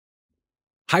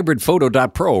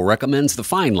HybridPhoto.pro recommends the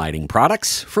fine lighting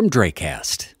products from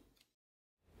Dracast.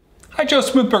 Hi, Joe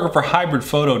Smoothburger for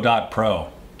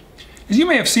HybridPhoto.pro. As you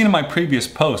may have seen in my previous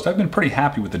post, I've been pretty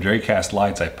happy with the Dracast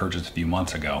lights I purchased a few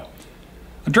months ago.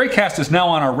 The Dracast is now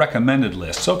on our recommended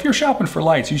list, so if you're shopping for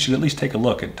lights, you should at least take a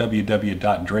look at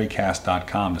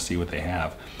www.dracast.com to see what they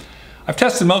have. I've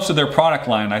tested most of their product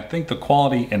line, and I think the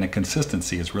quality and the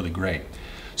consistency is really great.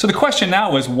 So the question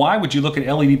now is, why would you look at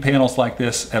LED panels like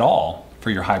this at all for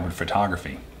your hybrid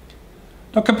photography?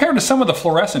 Now, compared to some of the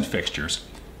fluorescent fixtures,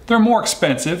 they're more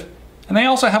expensive, and they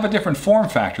also have a different form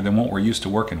factor than what we're used to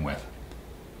working with.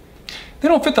 They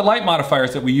don't fit the light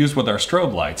modifiers that we use with our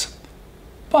strobe lights,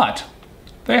 but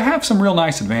they have some real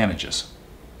nice advantages.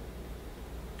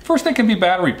 First, they can be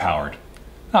battery powered.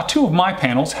 Now, two of my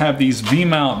panels have these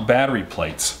V-mount battery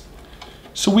plates,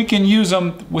 so we can use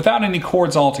them without any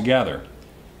cords altogether.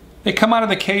 They come out of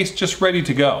the case just ready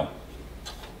to go.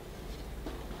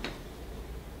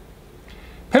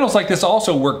 Panels like this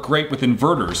also work great with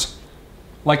inverters,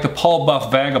 like the Paul Buff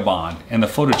Vagabond and the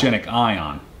Photogenic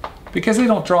Ion, because they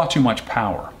don't draw too much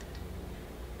power.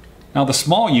 Now, the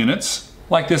small units,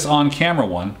 like this on-camera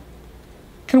one,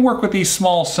 can work with these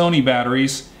small Sony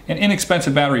batteries and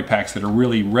inexpensive battery packs that are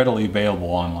really readily available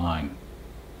online.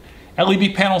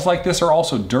 LED panels like this are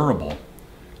also durable.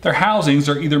 Their housings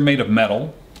are either made of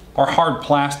metal or hard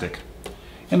plastic,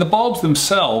 and the bulbs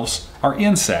themselves are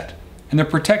inset, and they're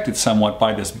protected somewhat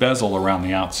by this bezel around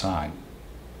the outside.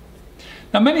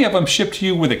 Now, many of them ship to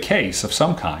you with a case of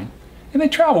some kind, and they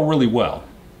travel really well.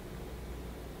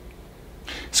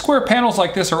 Square panels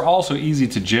like this are also easy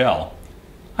to gel.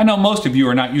 I know most of you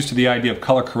are not used to the idea of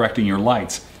color correcting your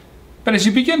lights, but as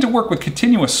you begin to work with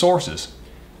continuous sources,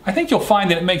 I think you'll find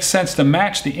that it makes sense to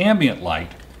match the ambient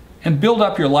light and build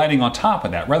up your lighting on top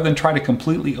of that rather than try to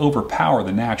completely overpower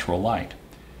the natural light.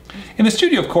 In the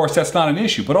studio, of course, that's not an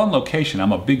issue, but on location,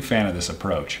 I'm a big fan of this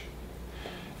approach.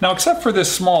 Now, except for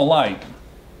this small light,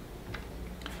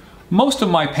 most of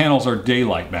my panels are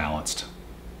daylight balanced.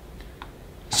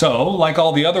 So, like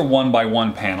all the other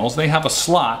 1x1 panels, they have a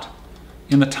slot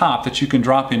in the top that you can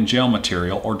drop in gel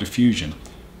material or diffusion.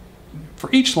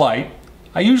 For each light,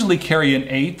 I usually carry an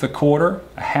eighth, a quarter,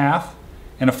 a half,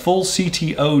 and a full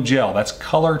CTO gel, that's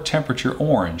color temperature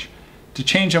orange, to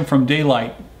change them from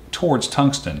daylight towards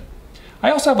tungsten.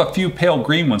 I also have a few pale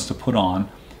green ones to put on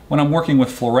when I'm working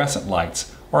with fluorescent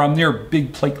lights or I'm near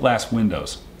big plate glass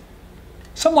windows.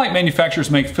 Some light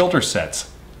manufacturers make filter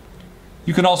sets.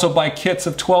 You can also buy kits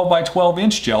of 12x12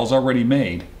 inch gels already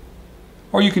made.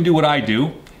 Or you can do what I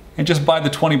do and just buy the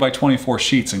 20x24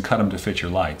 sheets and cut them to fit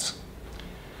your lights.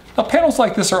 Now, panels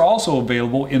like this are also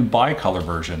available in bicolor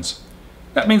versions.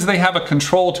 That means they have a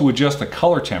control to adjust the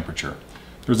color temperature.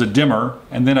 There's a dimmer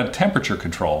and then a temperature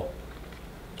control.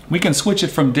 We can switch it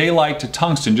from daylight to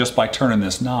tungsten just by turning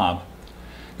this knob.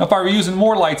 Now, if I were using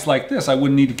more lights like this, I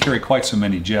wouldn't need to carry quite so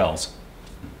many gels.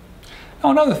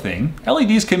 Now, another thing,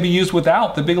 LEDs can be used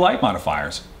without the big light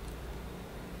modifiers.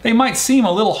 They might seem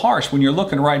a little harsh when you're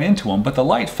looking right into them, but the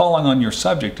light falling on your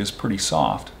subject is pretty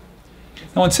soft.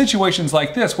 Now, in situations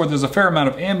like this where there's a fair amount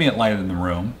of ambient light in the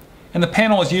room, and the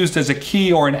panel is used as a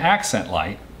key or an accent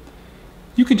light,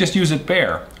 you can just use it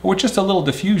bare, or with just a little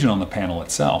diffusion on the panel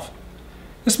itself.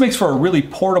 This makes for a really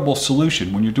portable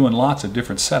solution when you're doing lots of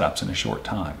different setups in a short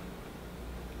time.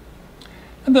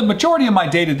 And the majority of my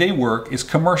day-to-day work is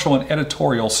commercial and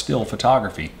editorial still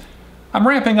photography. I'm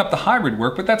ramping up the hybrid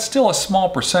work, but that's still a small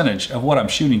percentage of what I'm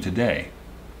shooting today.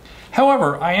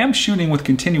 However, I am shooting with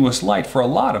continuous light for a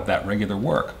lot of that regular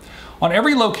work. On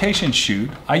every location shoot,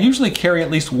 I usually carry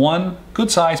at least one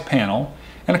good-sized panel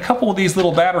and a couple of these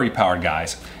little battery-powered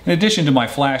guys, in addition to my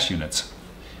flash units.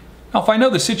 Now, if I know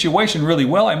the situation really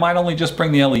well, I might only just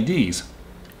bring the LEDs.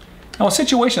 Now, a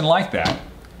situation like that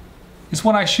is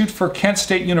when I shoot for Kent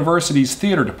State University's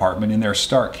theater department in their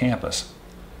Stark campus.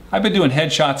 I've been doing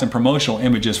headshots and promotional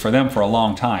images for them for a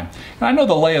long time, and I know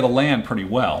the lay of the land pretty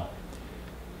well.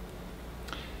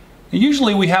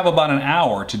 Usually we have about an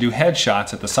hour to do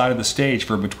headshots at the side of the stage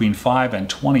for between 5 and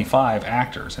 25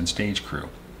 actors and stage crew.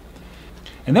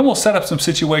 And then we'll set up some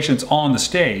situations on the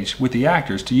stage with the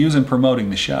actors to use in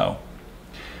promoting the show.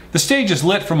 The stage is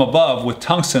lit from above with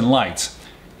tungsten lights,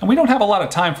 and we don't have a lot of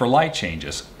time for light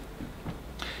changes.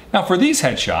 Now, for these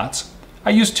headshots, I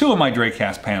used two of my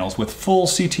Dracast panels with full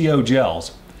CTO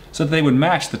gels so that they would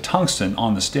match the tungsten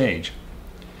on the stage.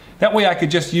 That way I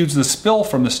could just use the spill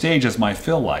from the stage as my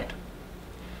fill light.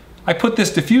 I put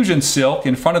this diffusion silk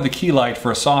in front of the key light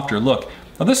for a softer look.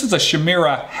 Now, this is a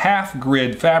Chimera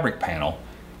half-grid fabric panel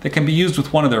that can be used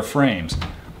with one of their frames,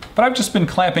 but I've just been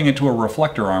clamping it to a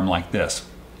reflector arm like this.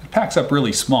 It packs up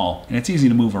really small and it's easy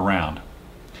to move around.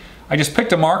 I just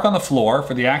picked a mark on the floor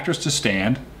for the actors to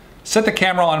stand, set the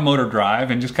camera on motor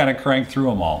drive, and just kind of cranked through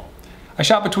them all. I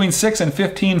shot between 6 and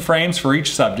 15 frames for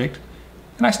each subject,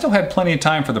 and I still had plenty of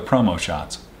time for the promo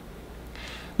shots.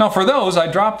 Now for those, I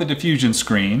dropped the diffusion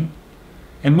screen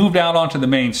and moved out onto the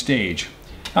main stage.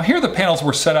 Now here the panels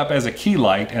were set up as a key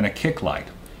light and a kick light,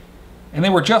 and they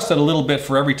were adjusted a little bit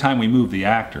for every time we moved the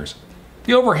actors.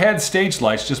 The overhead stage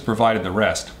lights just provided the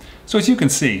rest. So as you can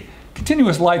see,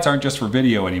 continuous lights aren't just for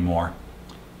video anymore.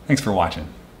 Thanks for watching.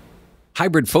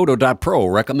 HybridPhoto.pro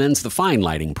recommends the fine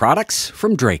lighting products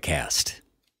from Dracast.